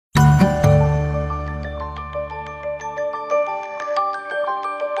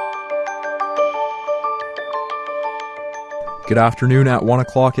Good afternoon. At 1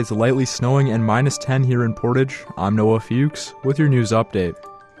 o'clock, it's lightly snowing and minus 10 here in Portage. I'm Noah Fuchs with your news update.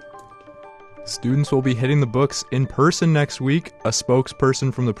 Students will be hitting the books in person next week. A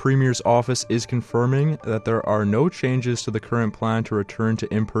spokesperson from the Premier's office is confirming that there are no changes to the current plan to return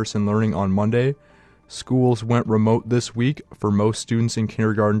to in-person learning on Monday. Schools went remote this week for most students in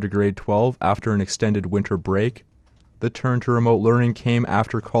kindergarten to grade 12 after an extended winter break. The turn to remote learning came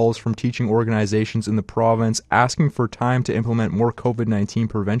after calls from teaching organizations in the province asking for time to implement more COVID-19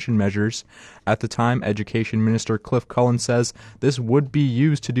 prevention measures. At the time, Education Minister Cliff Cullen says this would be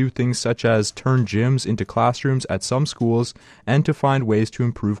used to do things such as turn gyms into classrooms at some schools and to find ways to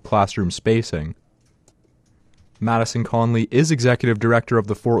improve classroom spacing. Madison Conley is executive director of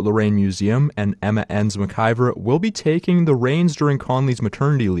the Fort Loraine Museum, and Emma Enns McIver will be taking the reins during Conley's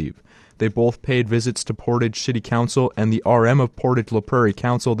maternity leave. They both paid visits to Portage City Council and the RM of Portage La Prairie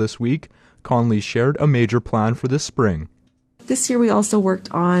Council this week. Conley shared a major plan for this spring. This year we also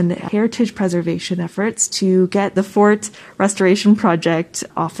worked on heritage preservation efforts to get the fort restoration project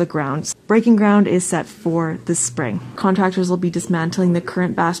off the ground. Breaking ground is set for this spring. Contractors will be dismantling the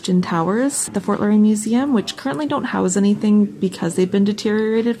current bastion towers at the Fort Loraine Museum, which currently don't house anything because they've been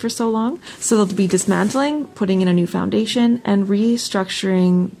deteriorated for so long. So they'll be dismantling, putting in a new foundation, and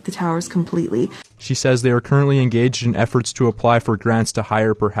restructuring the towers completely. She says they are currently engaged in efforts to apply for grants to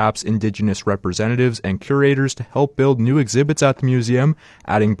hire perhaps Indigenous representatives and curators to help build new exhibits at the museum,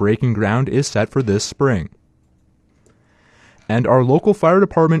 adding breaking ground is set for this spring. And our local fire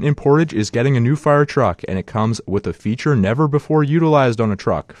department in Portage is getting a new fire truck, and it comes with a feature never before utilized on a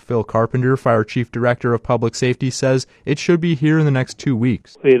truck. Phil Carpenter, Fire Chief Director of Public Safety, says it should be here in the next 2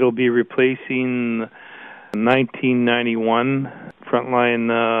 weeks. It'll be replacing 1991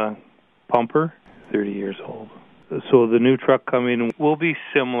 Frontline pumper. 30 years old. So the new truck coming will be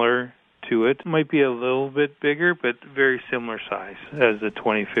similar to it. Might be a little bit bigger, but very similar size as the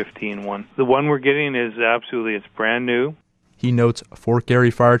 2015 one. The one we're getting is it's brand new. He notes Fort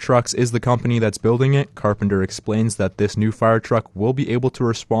Garry Fire Trucks is the company that's building it. Carpenter explains that this new fire truck will be able to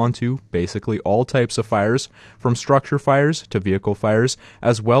respond to basically all types of fires, from structure fires to vehicle fires,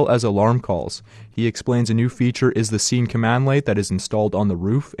 as well as alarm calls. He explains a new feature is the Scene Command Light that is installed on the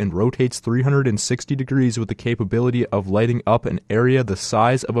roof and rotates 360 degrees with the capability of lighting up an area the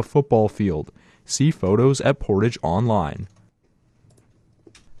size of a football field. See photos at Portage Online.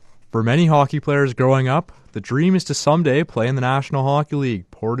 For many hockey players growing up, the dream is to someday play in the National Hockey League.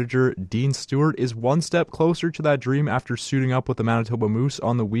 Portager Dean Stewart is one step closer to that dream after suiting up with the Manitoba Moose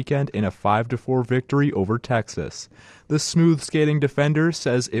on the weekend in a 5-4 victory over Texas. The smooth skating defender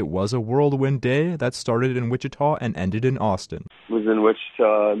says it was a whirlwind day that started in Wichita and ended in Austin. I was in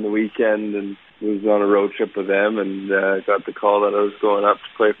Wichita on the weekend and was on a road trip with them, and got the call that I was going up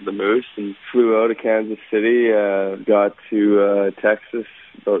to play for the Moose, and flew out of Kansas City, got to Texas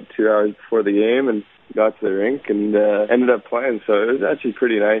about 2 hours before the game, and got to the rink and ended up playing. So it was actually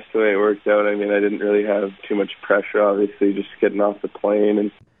pretty nice the way it worked out. I mean, I didn't really have too much pressure, obviously, just getting off the plane.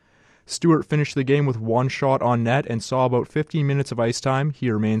 And Stewart finished the game with one shot on net and saw about 15 minutes of ice time. He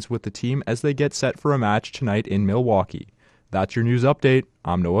remains with the team as they get set for a match tonight in Milwaukee. That's your news update.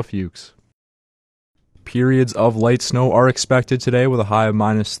 I'm Noah Fuchs. Periods of light snow are expected today with a high of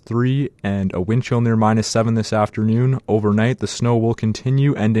 -3 and a wind chill near -7 this afternoon. Overnight, the snow will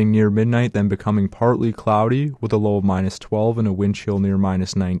continue, ending near midnight, then becoming partly cloudy with a low of -12 and a wind chill near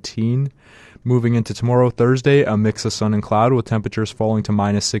 -19. Moving into tomorrow, Thursday, a mix of sun and cloud with temperatures falling to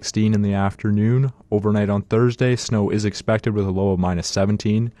 -16 in the afternoon. Overnight on Thursday, snow is expected with a low of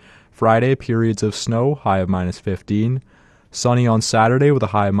 -17. Friday, periods of snow, high of -15. Sunny on Saturday with a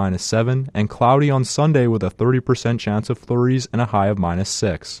high of -7, and cloudy on Sunday with a 30% chance of flurries and a high of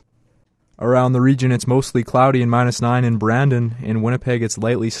 -6. Around the region, it's mostly cloudy and -9 in Brandon. In Winnipeg, it's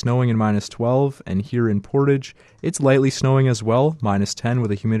lightly snowing and -12, and here in Portage, it's lightly snowing as well, -10 with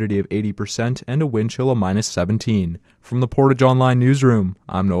a humidity of 80% and a wind chill of -17. From the Portage Online Newsroom,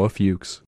 I'm Noah Fuchs.